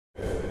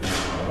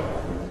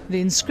The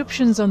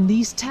inscriptions on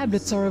these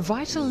tablets are a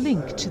vital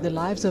link to the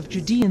lives of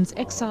Judeans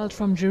exiled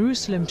from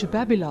Jerusalem to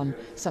Babylon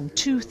some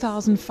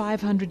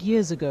 2,500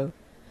 years ago.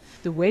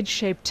 The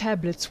wedge-shaped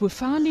tablets were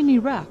found in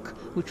Iraq,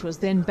 which was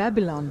then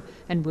Babylon,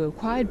 and were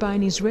acquired by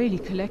an Israeli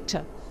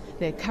collector.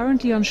 They are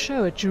currently on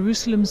show at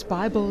Jerusalem's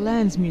Bible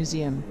Lands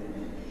Museum.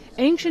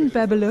 Ancient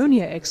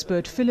Babylonia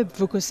expert Philip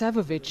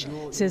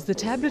Vukosavovich says the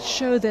tablets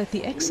show that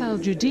the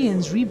exiled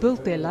Judeans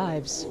rebuilt their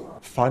lives.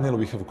 Finally,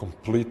 we have a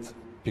complete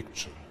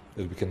picture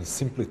that we can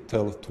simply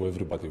tell to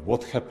everybody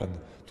what happened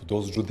to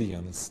those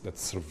Judeans that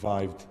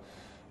survived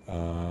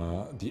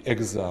the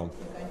exile.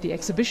 The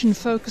exhibition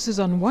focuses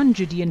on one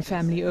Judean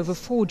family over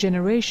 4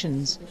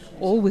 generations,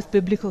 all with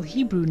biblical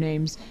Hebrew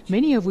names,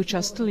 many of which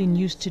are still in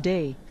use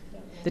today.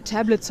 The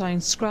tablets are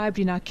inscribed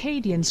in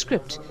Akkadian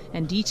script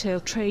and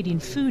detail trade in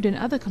food and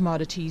other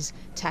commodities,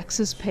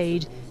 taxes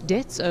paid,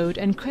 debts owed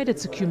and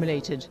credits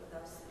accumulated.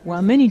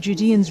 While many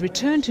Judeans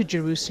returned to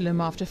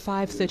Jerusalem after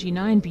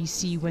 539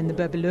 BC when the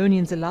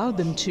Babylonians allowed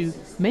them to,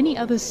 many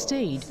others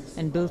stayed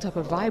and built up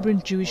a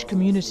vibrant Jewish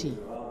community.